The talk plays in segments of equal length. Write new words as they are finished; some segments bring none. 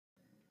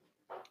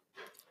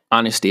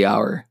honesty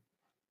hour.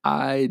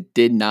 I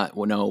did not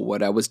know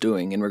what I was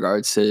doing in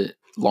regards to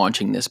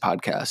launching this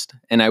podcast,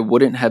 and I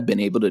wouldn't have been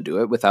able to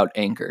do it without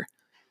Anchor.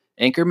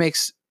 Anchor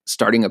makes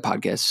starting a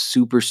podcast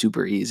super,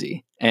 super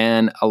easy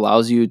and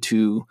allows you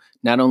to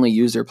not only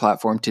use their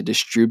platform to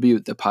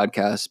distribute the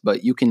podcast,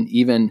 but you can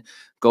even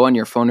go on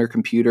your phone or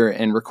computer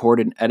and record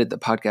and edit the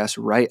podcast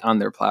right on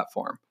their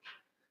platform.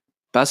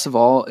 Best of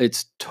all,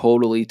 it's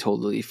totally,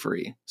 totally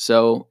free.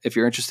 So if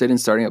you're interested in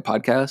starting a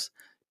podcast,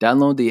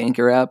 download the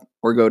Anchor app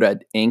or go to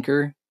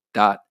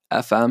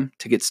anchor.fm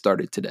to get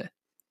started today.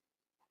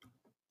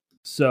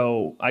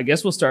 So I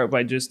guess we'll start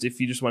by if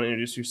you just want to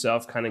introduce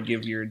yourself, kind of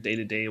give your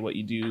day-to-day, what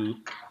you do,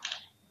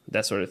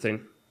 that sort of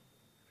thing.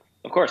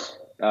 Of course.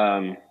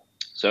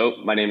 So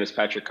my name is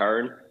Patrick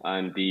Curran.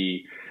 I'm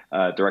the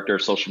Director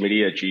of Social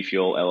Media at G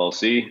Fuel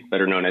LLC,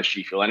 better known as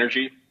G Fuel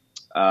Energy.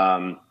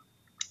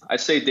 I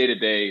say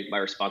day-to-day, my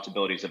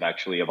responsibilities have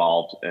actually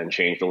evolved and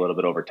changed a little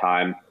bit over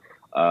time.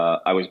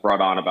 I was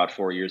brought on about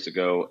 4 years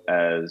ago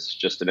as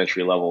just an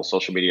entry-level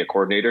social media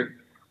coordinator.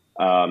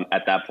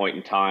 At that point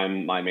in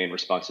time, my main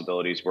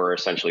responsibilities were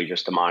essentially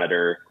just to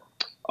monitor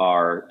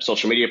our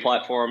social media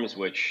platforms,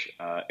 which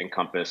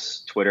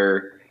encompass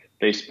Twitter,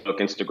 Facebook,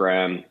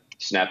 Instagram,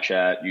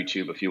 Snapchat,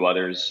 YouTube, a few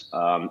others.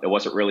 It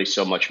wasn't really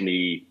so much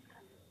me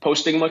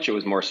posting much. It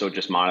was more so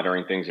just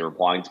monitoring things and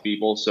replying to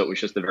people. So it was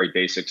just the very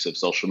basics of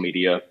social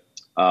media.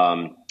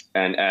 And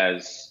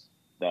as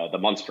the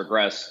months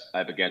progressed,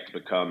 I began to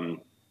become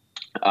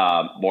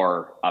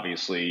more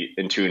obviously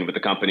in tune with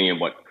the company and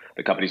what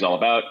the company's all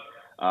about.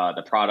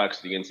 The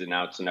products, the ins and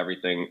outs and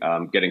everything,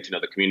 getting to know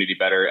the community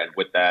better. And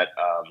with that,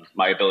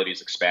 my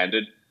abilities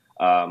expanded.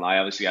 I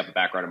obviously have a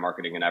background in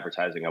marketing and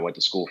advertising. I went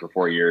to school for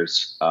 4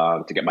 years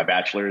to get my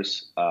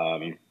bachelor's.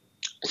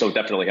 So it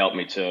definitely helped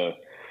me to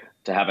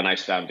have a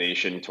nice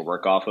foundation to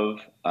work off of.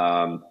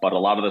 But a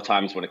lot of the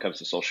times when it comes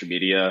to social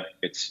media,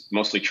 it's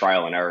mostly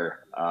trial and error.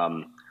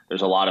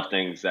 There's a lot of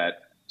things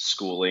that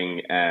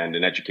schooling and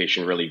an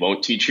education really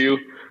won't teach you.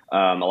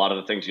 A lot of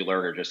the things you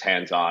learn are just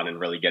hands-on and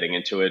really getting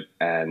into it.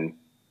 And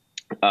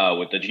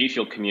with the G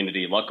Fuel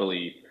community,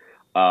 luckily,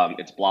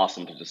 it's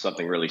blossomed into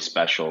something really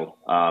special.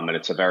 And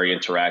it's a very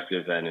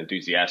interactive and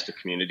enthusiastic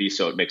community.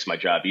 So it makes my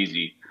job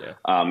easy.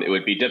 Yeah. It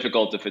would be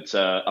difficult if it's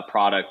a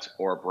product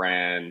or a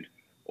brand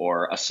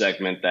or a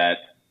segment that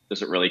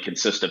doesn't really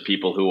consist of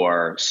people who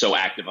are so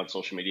active on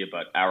social media,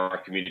 but our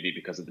community,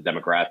 because of the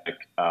demographic,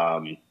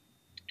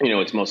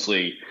 it's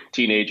mostly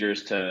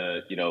teenagers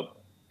to,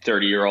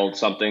 30-year-old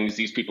somethings.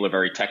 These people are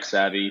very tech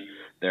savvy.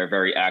 They're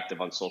very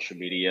active on social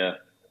media.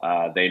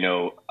 They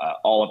know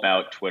all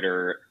about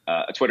Twitter,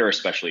 Twitter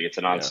especially. It's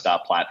a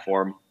nonstop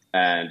platform,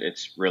 and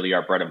it's really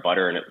our bread and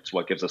butter, and it's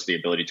what gives us the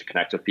ability to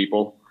connect with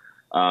people.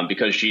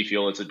 Because G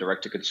Fuel is a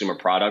direct-to-consumer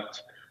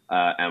product,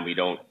 and we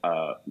don't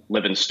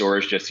live in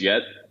stores just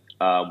yet,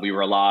 we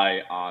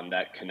rely on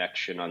that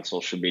connection on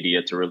social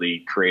media to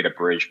really create a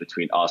bridge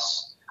between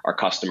us, our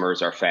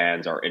customers, our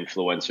fans, our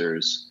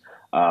influencers.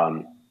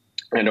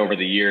 And over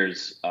the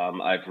years,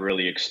 I've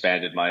really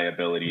expanded my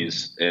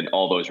abilities in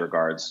all those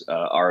regards.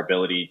 Our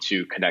ability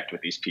to connect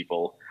with these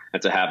people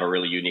and to have a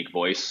really unique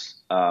voice,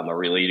 a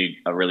really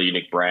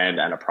unique brand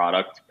and a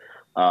product.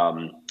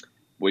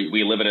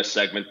 We live in a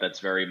segment that's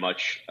very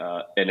much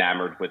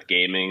enamored with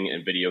gaming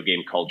and video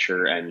game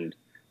culture and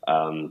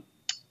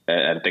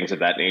things of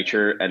that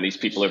nature. And these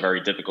people are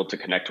very difficult to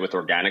connect with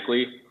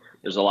organically.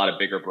 There's a lot of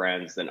bigger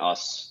brands than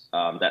us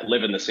that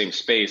live in the same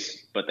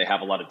space, but they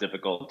have a lot of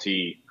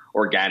difficulty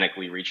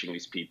organically reaching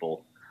these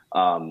people.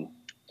 And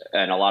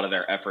a lot of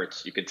their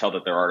efforts, you can tell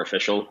that they're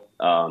artificial,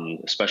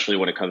 especially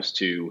when it comes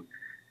to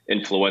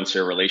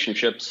influencer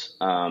relationships.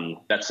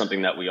 That's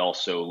something that we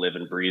also live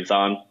and breathe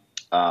on.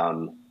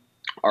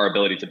 Our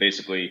ability to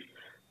basically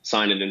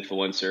sign an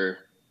influencer,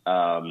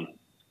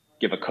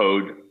 give a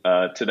code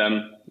to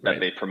them that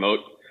they promote.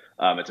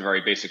 It's a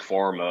very basic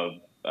form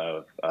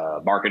of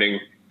marketing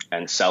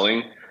and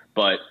selling,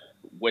 but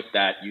with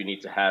that, you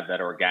need to have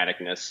that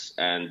organicness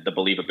and the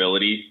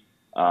believability.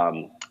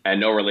 And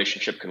no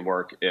relationship can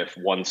work if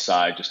one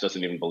side just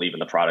doesn't even believe in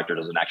the product or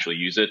doesn't actually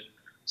use it.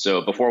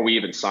 So before we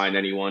even sign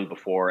anyone,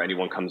 before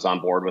anyone comes on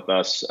board with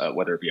us,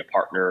 whether it be a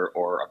partner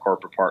or a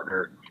corporate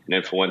partner, an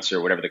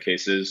influencer, whatever the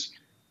case is,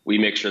 we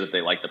make sure that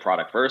they like the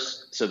product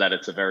first so that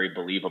it's a very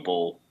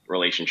believable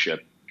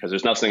relationship. Because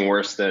there's nothing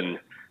worse than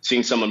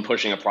seeing someone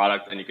pushing a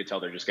product and you can tell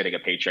they're just getting a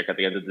paycheck at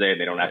the end of the day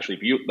and they don't actually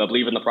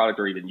believe in the product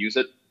or even use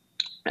it.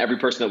 Every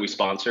person that we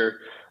sponsor,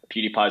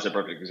 PewDiePie is a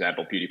perfect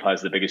example. PewDiePie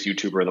is the biggest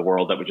YouTuber in the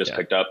world that we just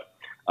picked up.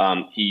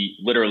 He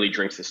literally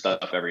drinks this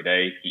stuff every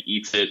day. He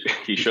eats it.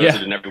 He shows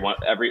it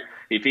in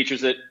he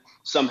features it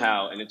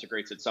somehow and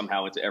integrates it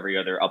somehow into every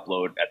other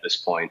upload at this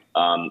point.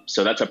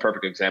 So that's a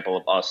perfect example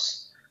of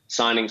us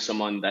signing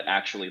someone that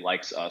actually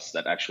likes us,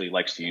 that actually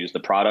likes to use the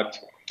product.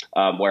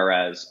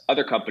 Whereas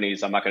other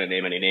companies, I'm not going to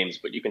name any names,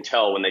 but you can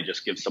tell when they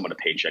just give someone a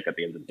paycheck at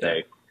the end of the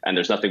day, and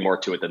there's nothing more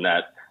to it than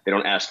that. They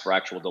don't ask for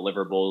actual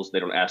deliverables. They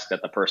don't ask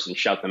that the person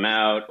shout them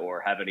out or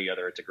have any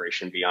other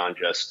integration beyond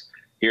just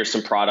here's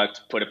some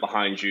product, put it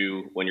behind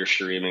you when you're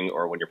streaming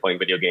or when you're playing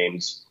video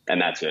games,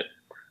 and that's it.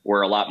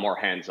 we're a lot more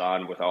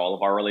hands-on with all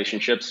of our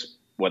relationships,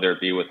 whether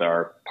it be with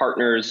our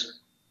partners,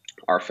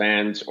 our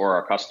fans, or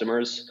our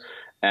customers.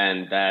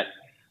 And that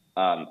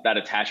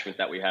attachment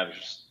that we have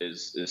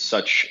is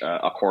such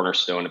a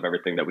cornerstone of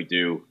everything that we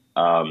do.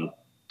 And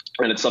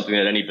it's something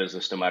that any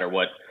business, no matter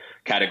what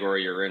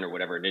category you're in or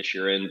whatever niche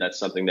you're in, that's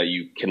something that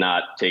you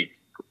cannot take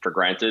for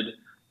granted,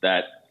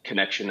 that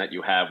connection that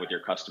you have with your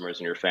customers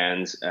and your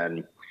fans.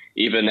 And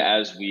even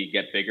as we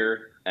get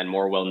bigger and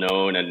more well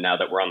known, and now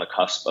that we're on the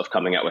cusp of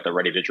coming out with a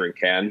ready to drink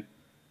can,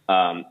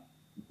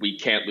 we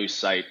can't lose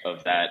sight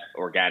of that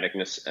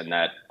organicness and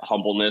that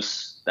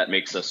humbleness that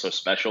makes us so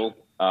special,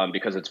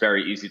 because it's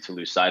very easy to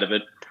lose sight of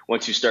it.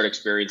 Once you start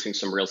experiencing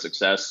some real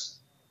success,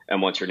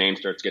 and once your name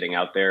starts getting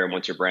out there, and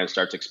once your brand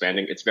starts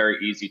expanding, it's very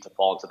easy to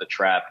fall into the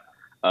trap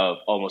of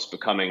almost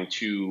becoming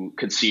too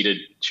conceited,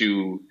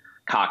 too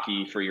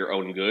cocky for your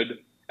own good.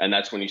 And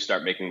that's when you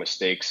start making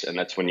mistakes, and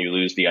that's when you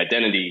lose the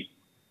identity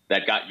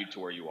that got you to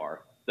where you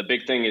are. The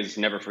big thing is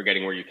never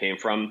forgetting where you came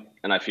from,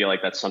 and I feel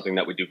like that's something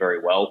that we do very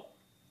well.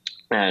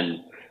 And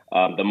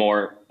the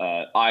more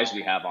eyes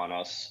we have on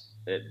us,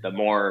 the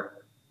more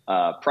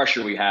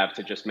pressure we have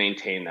to just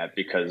maintain that,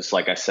 because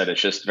like I said,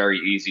 it's just very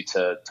easy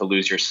to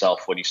lose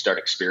yourself when you start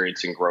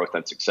experiencing growth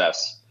and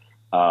success.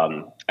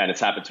 And it's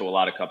happened to a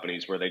lot of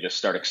companies where they just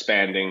start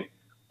expanding,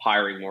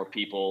 hiring more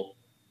people,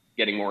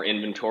 getting more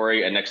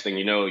inventory, and next thing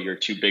you know, you're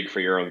too big for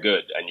your own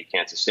good and you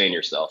can't sustain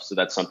yourself. So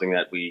that's something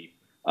that we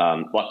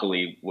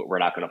luckily we're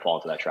not going to fall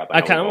into that trap.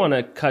 I kind of want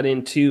to cut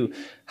into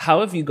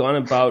how have you gone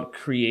about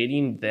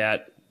creating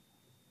that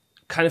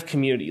kind of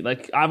community?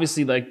 Like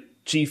obviously, like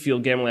G Fuel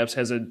Gamma Labs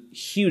has a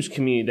huge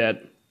community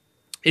that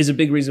is a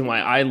big reason why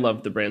I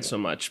love the brand so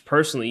much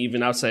personally,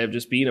 even outside of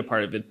just being a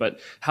part of it.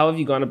 But how have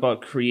you gone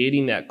about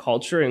creating that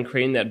culture and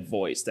creating that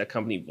voice, that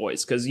company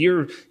voice? Because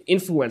you're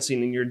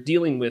influencing and you're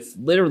dealing with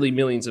literally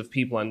millions of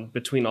people on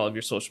between all of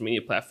your social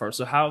media platforms.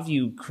 So how have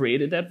you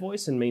created that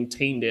voice and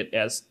maintained it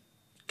as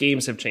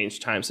games have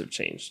changed, times have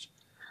changed?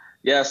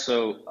 Yeah,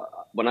 so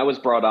when I was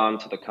brought on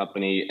to the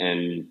company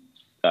in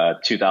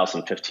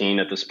 2015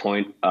 at this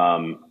point,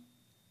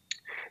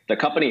 the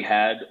company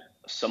had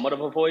somewhat of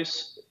a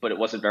voice, but it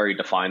wasn't very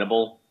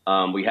definable.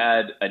 We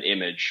had an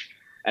image,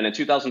 and in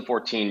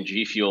 2014,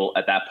 G Fuel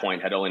at that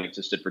point had only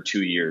existed for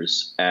 2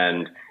 years,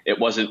 and it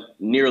wasn't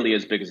nearly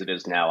as big as it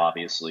is now,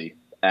 obviously.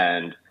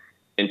 And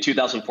in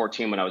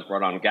 2014, when I was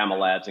brought on, Gamma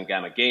Labs and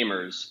Gamma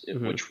Gamers,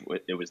 which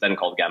it was then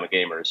called Gamma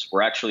Gamers,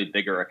 were actually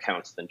bigger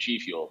accounts than G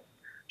Fuel.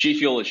 G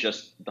Fuel is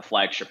just the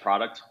flagship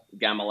product.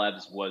 Gamma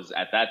Labs was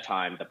at that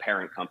time the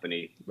parent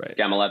company. Right.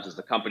 Gamma Labs is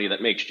the company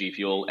that makes G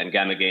Fuel, and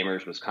Gamma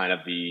Gamers was kind of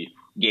the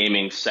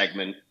gaming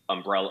segment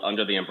umbrella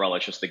under the umbrella.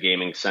 It's just the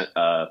gaming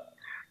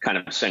kind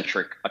of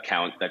centric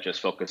account that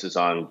just focuses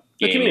on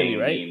gaming,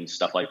 right? Memes,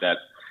 stuff like that.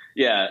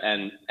 Yeah,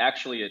 and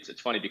actually,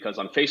 it's funny because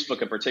on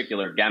Facebook in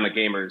particular, Gamma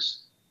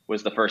Gamers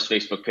was the first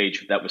Facebook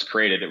page that was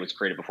created. It was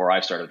created before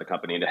I started the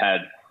company, and it had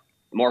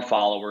more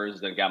followers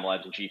than Gamma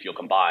Labs and G Fuel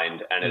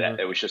combined, and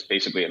it was just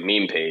basically a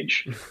meme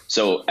page.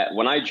 So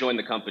when I joined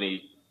the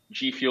company,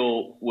 G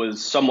Fuel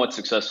was somewhat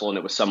successful and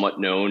it was somewhat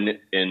known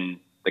in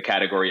the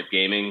category of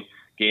gaming.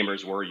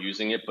 Gamers were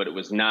using it, but it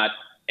was not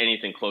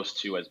anything close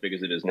to as big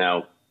as it is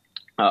now.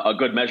 A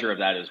good measure of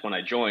that is when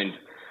I joined,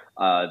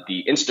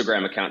 the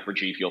Instagram account for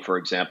G Fuel, for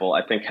example,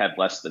 I think had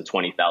less than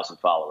 20,000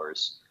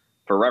 followers.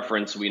 For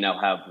reference, we now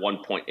have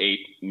 1.8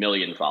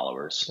 million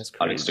followers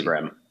on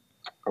Instagram.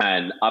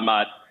 And I'm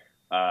not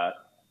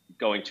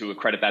going to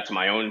accredit that to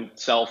my own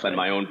self and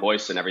my own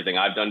voice and everything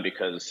I've done,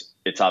 because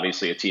it's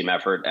obviously a team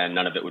effort and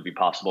none of it would be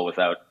possible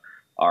without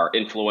our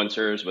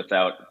influencers,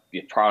 without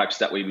the products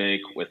that we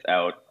make,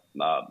 without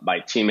my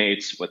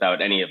teammates,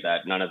 without any of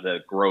that. None of the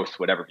growth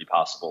would ever be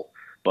possible.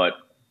 But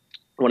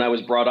when I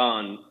was brought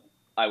on,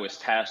 I was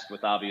tasked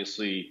with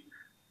obviously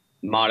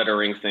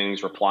monitoring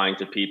things, replying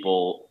to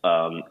people,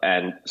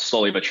 and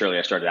slowly but surely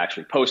I started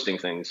actually posting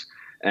things.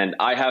 And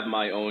I have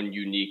my own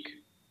unique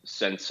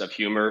sense of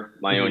humor,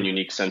 my own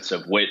unique sense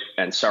of wit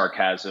and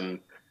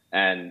sarcasm.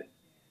 And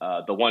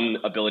the one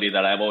ability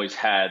that I've always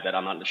had that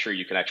I'm not sure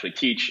you can actually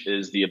teach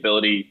is the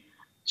ability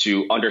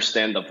to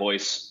understand the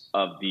voice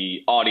of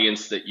the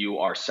audience that you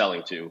are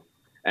selling to.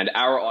 And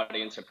our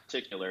audience in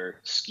particular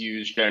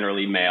skews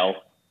generally male.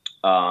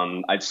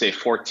 I'd say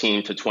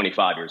 14 to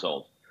 25 years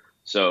old.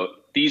 So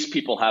these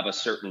people have a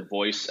certain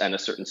voice and a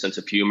certain sense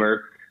of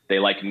humor. They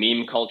like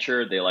meme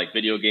culture. They like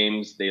video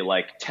games. They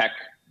like tech.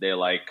 They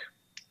like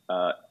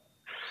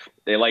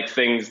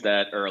things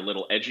that are a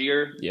little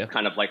edgier,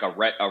 kind of like a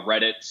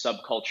Reddit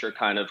subculture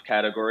kind of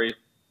category.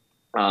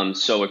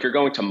 So if you're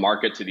going to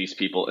market to these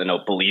people in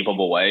a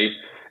believable way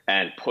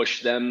and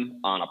push them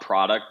on a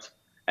product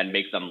and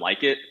make them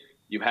like it,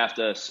 you have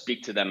to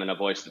speak to them in a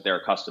voice that they're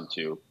accustomed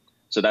to.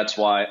 So that's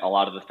why a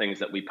lot of the things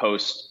that we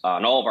post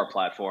on all of our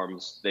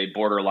platforms, they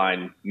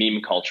borderline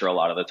meme culture a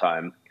lot of the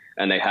time.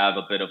 And they have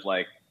a bit of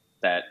like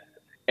that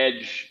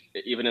edge,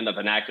 even in the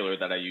vernacular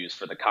that I use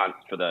for the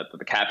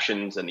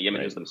captions and the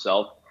images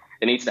themselves.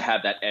 It needs to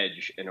have that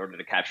edge in order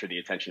to capture the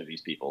attention of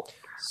these people.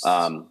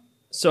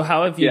 So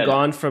how have you Yeah.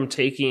 gone from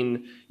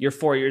taking your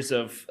 4 years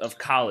of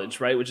college,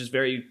 right, which is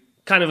very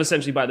kind of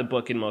essentially by the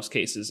book in most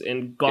cases,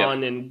 and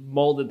gone and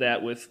molded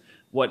that with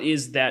what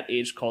is that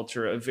age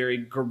culture, a very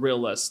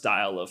guerrilla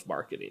style of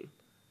marketing?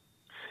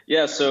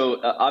 Yeah.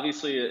 So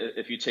obviously,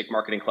 if you take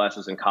marketing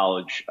classes in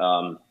college,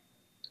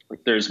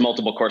 there's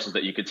multiple courses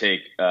that you could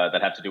take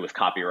that have to do with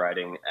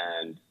copywriting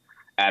and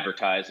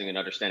advertising and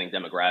understanding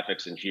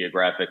demographics and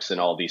geographics and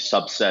all these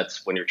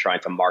subsets when you're trying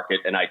to market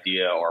an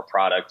idea or a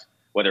product,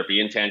 whether it be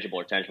intangible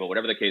or tangible,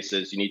 whatever the case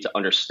is. You need to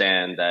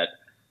understand that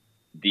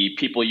the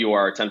people you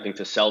are attempting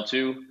to sell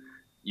to,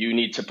 you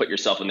need to put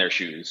yourself in their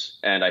shoes.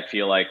 And I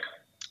feel like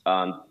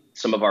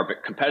some of our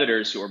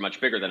competitors who are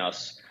much bigger than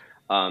us,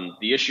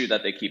 the issue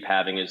that they keep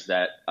having is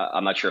that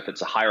I'm not sure if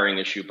it's a hiring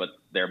issue, but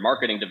their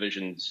marketing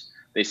divisions,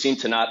 they seem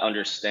to not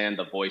understand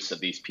the voice of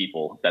these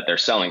people that they're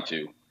selling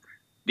to.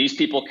 These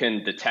people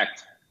can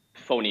detect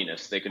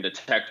phoniness. They can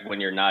detect when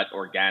you're not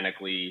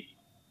organically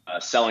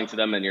selling to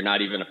them and you're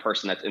not even a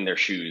person that's in their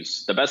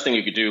shoes. The best thing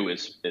you could do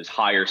is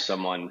hire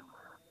someone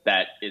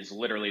that is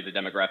literally the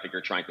demographic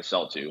you're trying to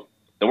sell to.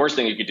 The worst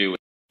thing you could do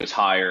is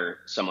hire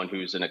someone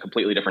who's in a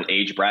completely different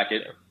age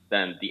bracket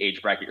than the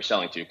age bracket you're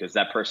selling to, because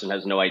that person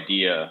has no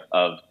idea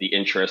of the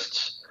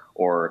interests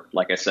or,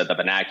 like I said, the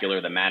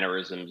vernacular, the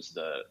mannerisms,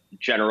 the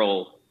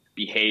general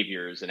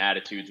behaviors and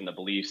attitudes and the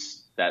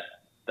beliefs that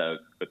the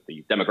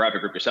demographic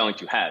group you're selling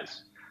to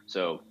has.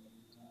 So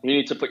you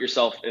need to put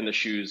yourself in the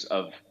shoes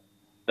of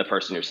the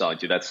person you're selling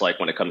to. That's like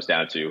when it comes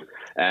down to.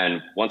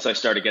 And once I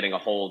started getting a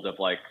hold of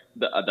like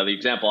the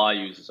example I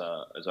use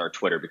is our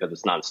Twitter, because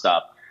it's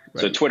nonstop.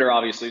 Right. So Twitter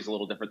obviously is a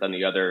little different than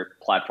the other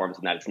platforms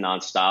in that it's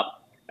nonstop,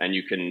 and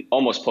you can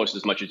almost post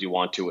as much as you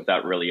want to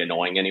without really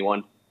annoying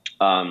anyone.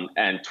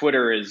 And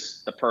Twitter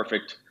is the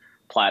perfect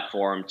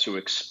platform to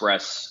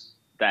express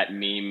that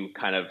meme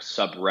kind of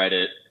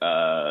subreddit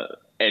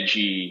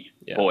edgy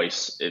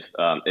voice,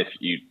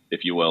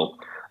 if you will.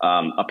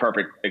 A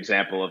perfect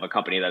example of a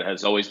company that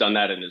has always done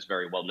that and is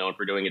very well known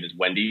for doing it is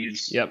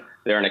Wendy's. Yep.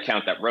 They're an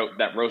account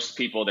that roasts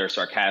people. They're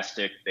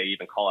sarcastic. They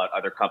even call out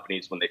other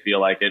companies when they feel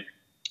like it.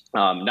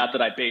 Not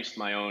that I based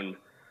my own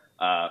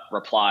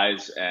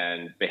replies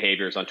and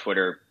behaviors on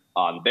Twitter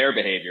on their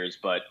behaviors,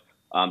 but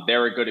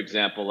they're a good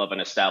example of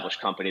an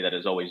established company that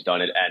has always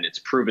done it, and it's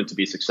proven to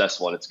be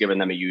successful, and it's given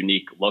them a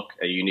unique look,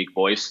 a unique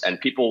voice, and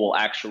people will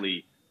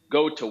actually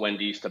go to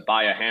Wendy's to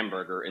buy a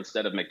hamburger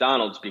instead of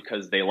McDonald's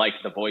because they like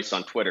the voice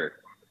on Twitter.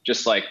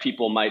 Just like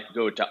people might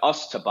go to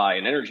us to buy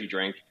an energy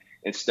drink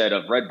instead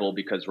of Red Bull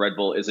because Red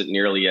Bull isn't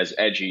nearly as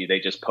edgy.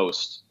 They just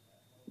post,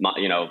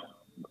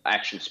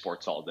 action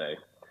sports all day.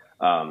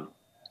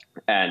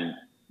 And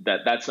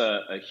that's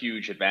a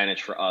huge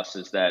advantage for us,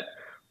 is that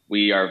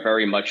we are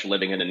very much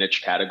living in a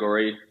niche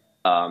category.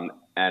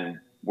 And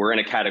we're in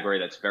a category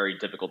that's very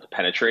difficult to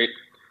penetrate.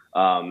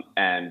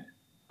 And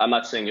I'm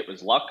not saying it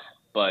was luck,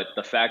 but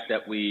the fact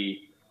that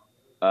we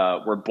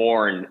were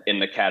born in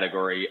the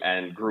category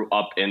and grew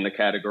up in the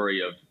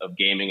category of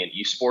gaming and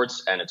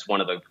esports, and it's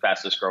one of the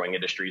fastest growing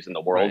industries in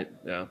the world.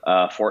 Right.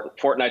 Yeah.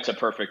 Fortnite's a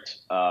perfect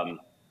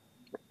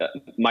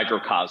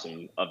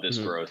microcosm of this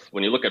growth.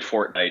 When you look at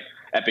Fortnite,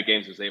 Epic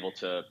Games was able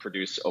to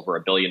produce over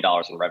 $1 billion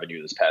in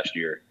revenue this past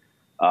year.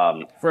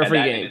 For a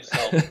free game.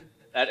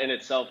 That in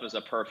itself is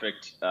a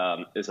perfect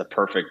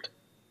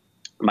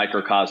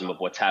microcosm of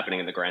what's happening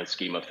in the grand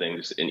scheme of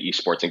things in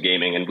esports and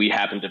gaming. And we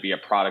happen to be a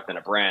product and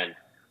a brand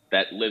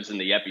that lives in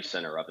the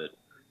epicenter of it.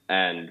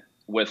 And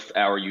with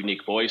our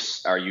unique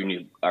voice, our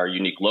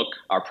unique look,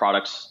 our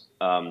products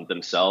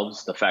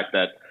themselves, the fact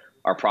that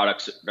our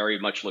products very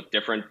much look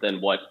different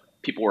than what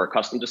people were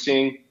accustomed to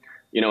seeing.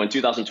 In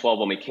 2012,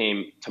 when we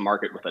came to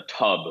market with a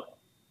tub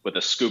with a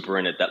scooper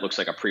in it that looks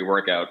like a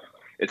pre-workout,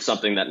 it's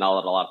something that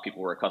not a lot of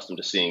people were accustomed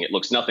to seeing. It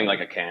looks nothing like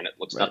a can. It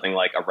looks nothing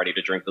like a ready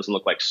to drink. It doesn't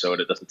look like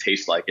soda. It doesn't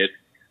taste like it.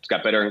 It's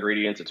got better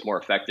ingredients. It's more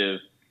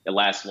effective. It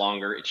lasts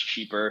longer. It's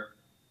cheaper.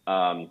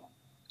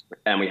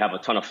 And we have a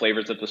ton of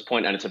flavors at this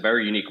point, and it's a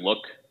very unique look.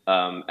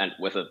 And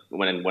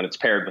when it's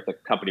paired with a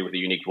company with a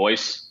unique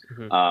voice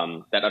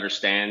that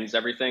understands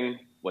everything,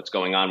 what's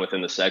going on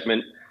within the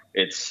segment,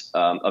 it's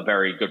a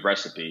very good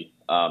recipe.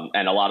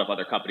 And a lot of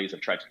other companies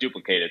have tried to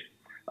duplicate it.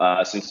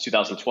 Since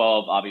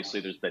 2012, obviously,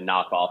 there's been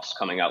knockoffs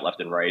coming out left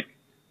and right.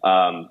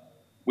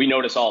 We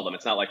notice all of them.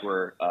 It's not like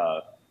we're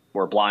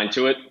blind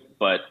to it,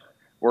 but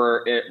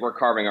we're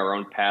carving our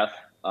own path,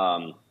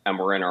 and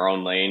we're in our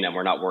own lane, and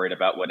we're not worried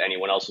about what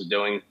anyone else is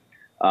doing.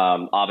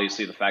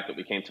 Obviously, the fact that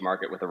we came to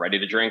market with a ready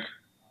to drink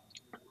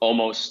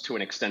almost to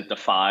an extent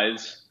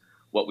defies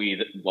what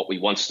we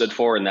once stood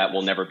for, and that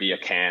will never be a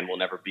can. We'll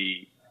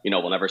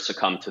never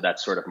succumb to that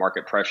sort of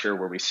market pressure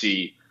where we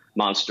see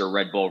Monster,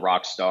 Red Bull,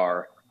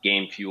 Rockstar,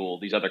 Game Fuel,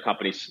 these other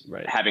companies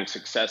having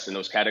success in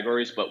those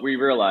categories. But we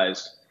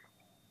realized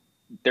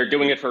they're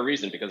doing it for a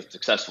reason, because it's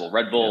successful.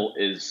 Red Bull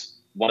is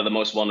one of the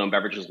most well-known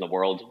beverages in the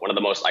world, one of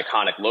the most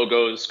iconic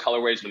logos,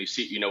 colorways. When you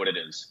see it, you know what it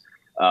is.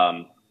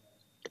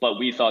 But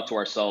we thought to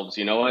ourselves,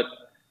 you know what?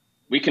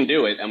 We can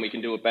do it, and we can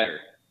do it better.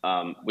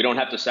 We don't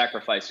have to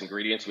sacrifice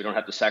ingredients. We don't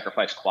have to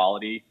sacrifice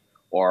quality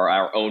or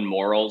our own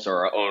morals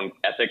or our own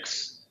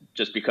ethics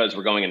just because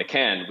we're going in a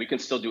can. We can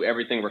still do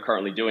everything we're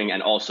currently doing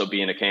and also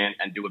be in a can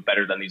and do it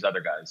better than these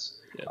other guys.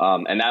 Yeah.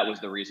 And that was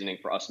the reasoning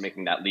for us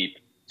making that leap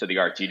to the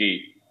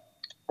RTD.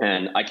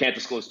 And I can't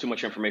disclose too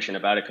much information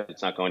about it because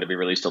it's not going to be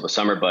released till the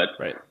summer, but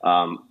right.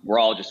 We're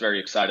all just very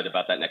excited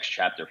about that next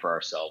chapter for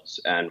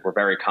ourselves. And we're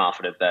very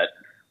confident that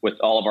with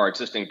all of our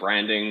existing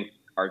branding,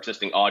 our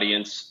existing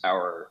audience,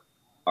 our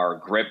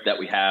grip that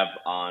we have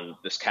on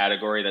this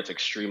category that's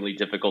extremely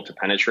difficult to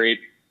penetrate,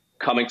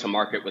 coming to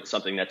market with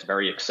something that's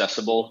very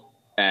accessible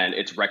and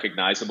it's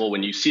recognizable.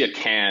 When you see a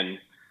can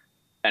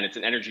and it's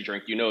an energy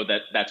drink, you know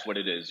that that's what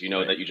it is. You know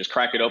right. that you just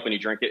crack it open, you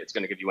drink it, it's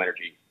going to give you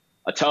energy.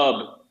 A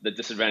tub, the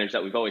disadvantage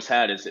that we've always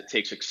had is it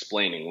takes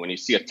explaining. When you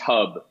see a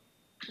tub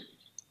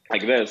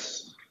like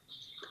this,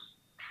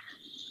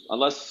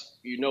 unless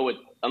you know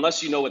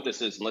what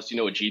this is, unless you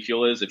know what G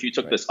Fuel is, if you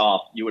took right. this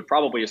off, you would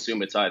probably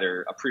assume it's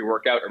either a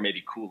pre-workout or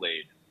maybe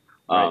Kool-Aid.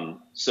 Right.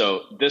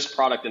 So this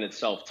product in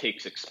itself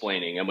takes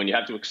explaining. And when you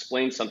have to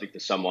explain something to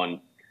someone,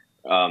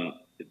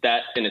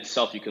 that in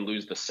itself, you can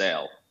lose the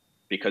sale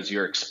because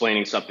you're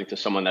explaining something to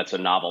someone that's a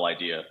novel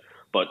idea.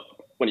 But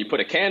when you put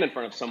a can in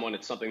front of someone,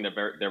 it's something that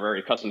they're very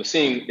accustomed to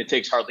seeing. It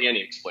takes hardly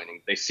any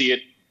explaining. They see it.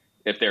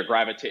 If they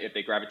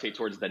gravitate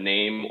towards the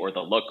name or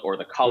the look or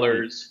the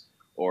colors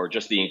or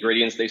just the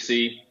ingredients they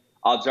see,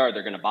 odds are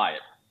they're going to buy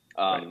it.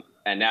 Right.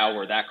 And now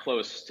we're that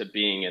close to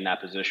being in that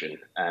position.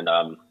 And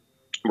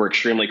we're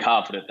extremely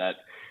confident that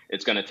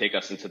it's going to take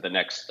us into the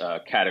next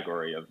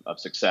category of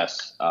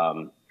success.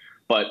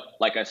 But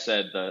like I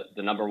said,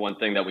 the number one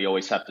thing that we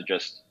always have to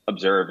just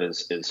observe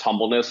is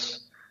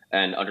humbleness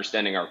and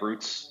understanding our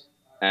roots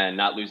and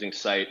not losing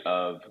sight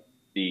of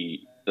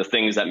the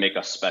things that make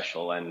us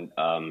special. And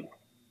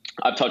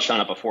I've touched on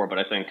it before, but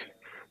I think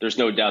there's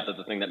no doubt that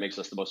the thing that makes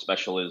us the most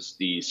special is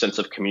the sense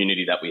of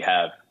community that we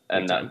have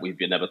and that we've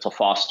been able to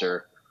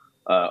foster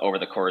over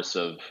the course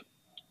of,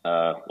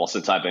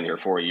 since I've been here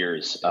 4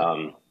 years.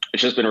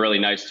 It's just been really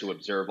nice to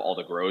observe all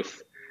the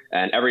growth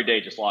and every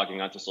day just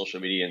logging onto social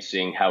media and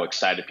seeing how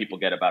excited people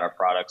get about our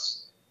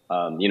products.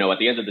 At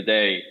the end of the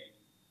day,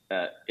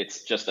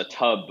 it's just a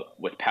tub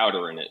with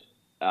powder in it.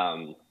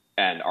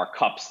 And our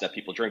cups that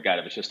people drink out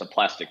of, it's just a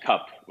plastic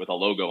cup with a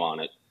logo on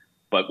it.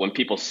 But when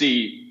people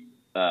see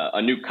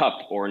a new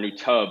cup or a new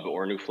tub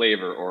or a new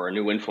flavor or a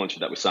new influencer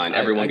that we sign,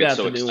 everyone gets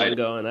so excited. I got the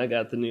new one going. I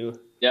got the new.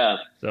 Yeah.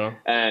 So.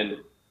 And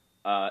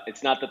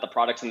it's not that the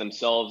products in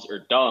themselves are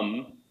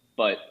dumb,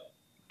 but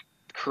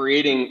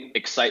creating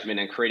excitement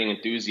and creating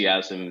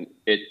enthusiasm,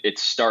 it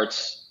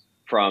starts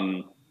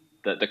from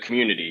the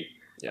community.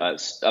 Yeah.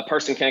 A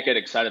person can't get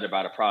excited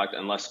about a product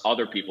unless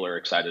other people are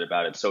excited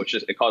about it. So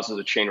it causes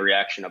a chain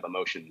reaction of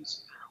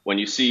emotions. When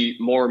you see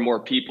more and more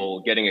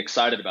people getting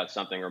excited about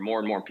something or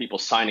more people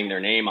signing their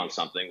name on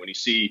something, when you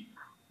see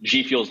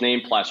G Fuel's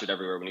name plastered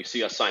everywhere, when you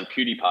see us sign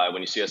PewDiePie,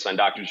 when you see us sign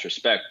Dr.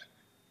 Disrespect,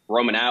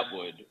 Roman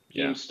Atwood,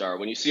 Keemstar,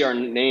 when you see our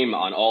name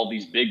on all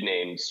these big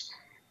names,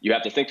 you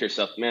have to think to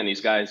yourself, man,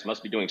 these guys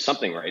must be doing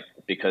something right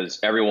because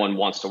everyone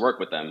wants to work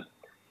with them.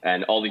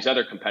 And all these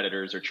other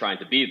competitors are trying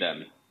to be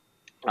them.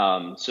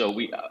 So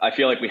I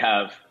feel like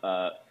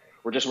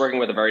we're just working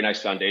with a very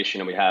nice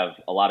foundation and we have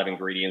a lot of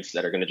ingredients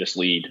that are going to just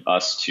lead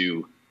us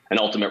to an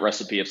ultimate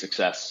recipe of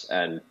success.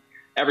 And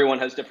everyone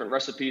has different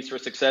recipes for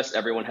success.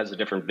 Everyone has a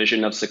different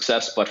vision of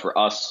success. But for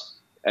us,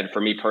 and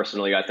for me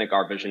personally, I think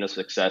our vision of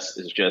success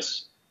is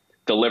just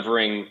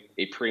delivering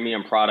a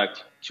premium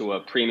product to a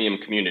premium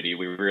community.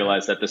 We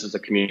realize that this is a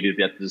community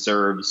that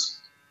deserves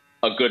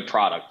a good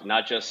product,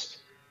 not just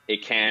a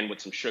can with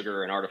some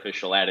sugar and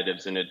artificial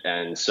additives in it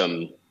and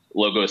some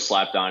logos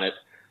slapped on it,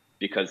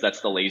 because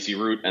that's the lazy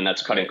route and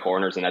that's cutting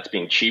corners and that's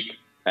being cheap.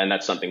 And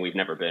that's something we've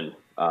never been.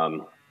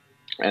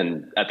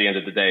 And at the end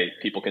of the day,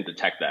 people can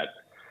detect that.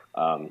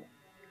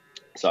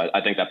 So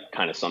I think that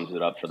kind of sums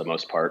it up for the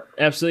most part.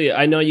 Absolutely.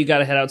 I know you got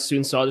to head out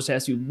soon, so I'll just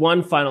ask you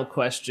one final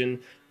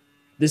question.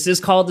 This is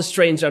called the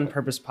Strange on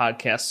Purpose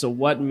podcast. So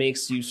what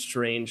makes you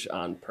strange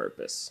on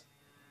purpose?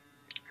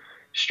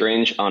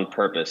 Strange on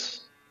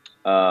purpose.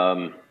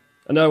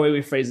 Another way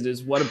we phrase it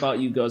is, what about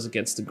you goes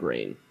against the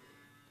grain?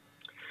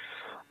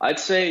 I'd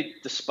say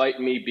despite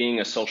me being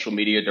a social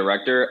media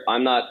director,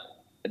 I'm not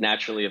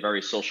naturally a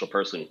very social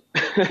person.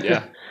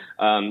 Yeah.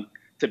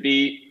 To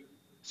be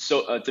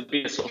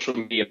a social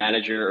media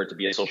manager or to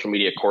be a social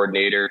media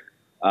coordinator,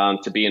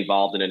 to be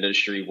involved in an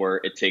industry where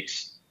it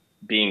takes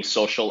being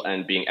social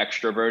and being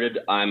extroverted,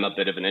 I'm a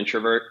bit of an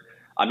introvert.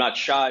 I'm not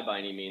shy by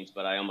any means,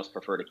 but I almost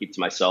prefer to keep to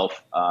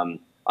myself.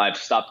 I've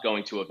stopped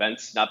going to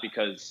events, not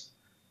because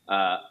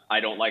I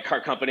don't like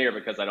our company or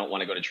because I don't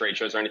want to go to trade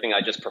shows or anything.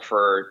 I just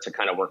prefer to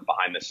kind of work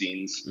behind the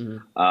scenes.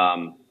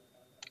 Mm-hmm.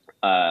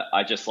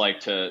 I just like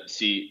to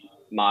see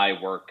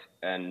my work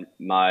and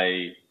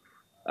my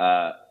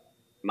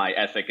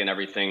ethic and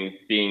everything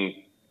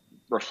being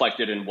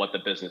reflected in what the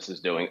business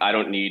is doing. I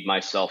don't need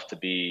myself to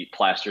be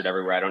plastered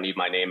everywhere. I don't need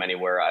my name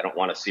anywhere. I don't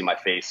want to see my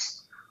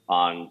face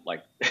on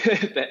like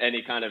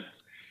any kind of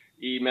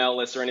email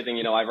list or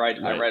anything. I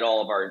write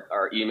all of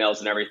our emails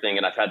and everything.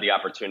 And I've had the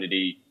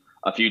opportunity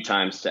a few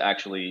times to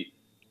actually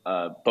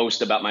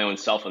boast about my own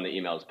self in the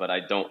emails, but I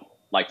don't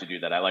like to do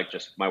that. I like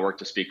just my work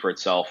to speak for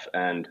itself.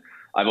 And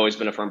I've always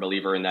been a firm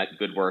believer in that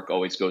good work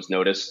always goes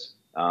noticed.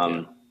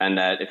 And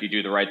that if you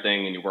do the right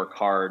thing and you work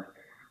hard,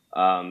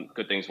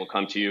 good things will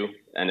come to you.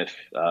 And if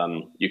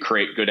you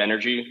create good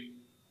energy,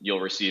 you'll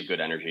receive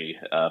good energy,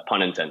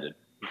 pun intended.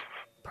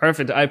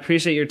 Perfect. I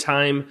appreciate your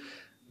time.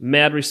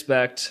 Mad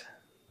respect.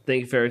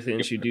 Thank you for everything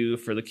that you do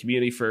for the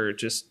community, for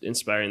just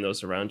inspiring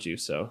those around you.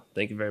 So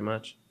thank you very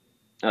much.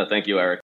 Thank you, Eric.